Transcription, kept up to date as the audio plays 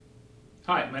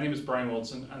Hi, my name is Brian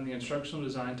Wilson. I'm the Instructional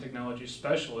Design Technology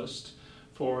Specialist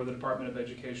for the Department of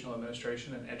Educational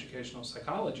Administration and Educational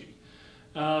Psychology.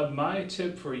 My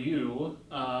tip for you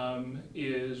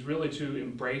is really to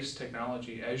embrace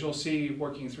technology. As you'll see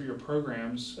working through your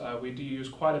programs, we do use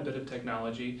quite a bit of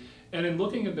technology. And in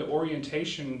looking at the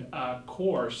orientation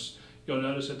course, you'll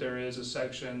notice that there is a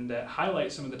section that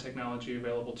highlights some of the technology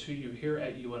available to you here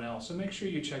at UNL. So make sure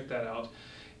you check that out.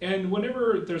 And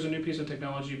whenever there's a new piece of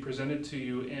technology presented to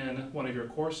you in one of your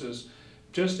courses,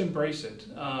 just embrace it.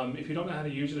 If you don't know how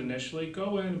to use it initially,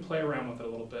 go in and play around with it a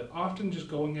little bit. Often just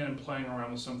going in and playing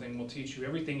around with something will teach you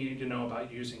everything you need to know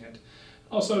about using it.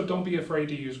 Also, don't be afraid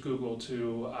to use Google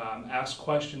to ask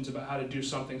questions about how to do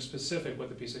something specific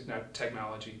with a piece of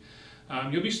technology.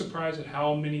 You'll be surprised at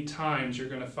how many times you're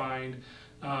going to find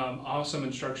awesome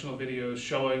instructional videos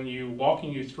showing you,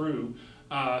 walking you through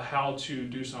how to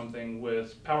do something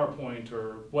with PowerPoint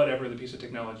or whatever the piece of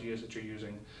technology is that you're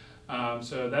using.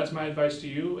 So that's my advice to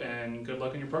you, and good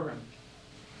luck in your program.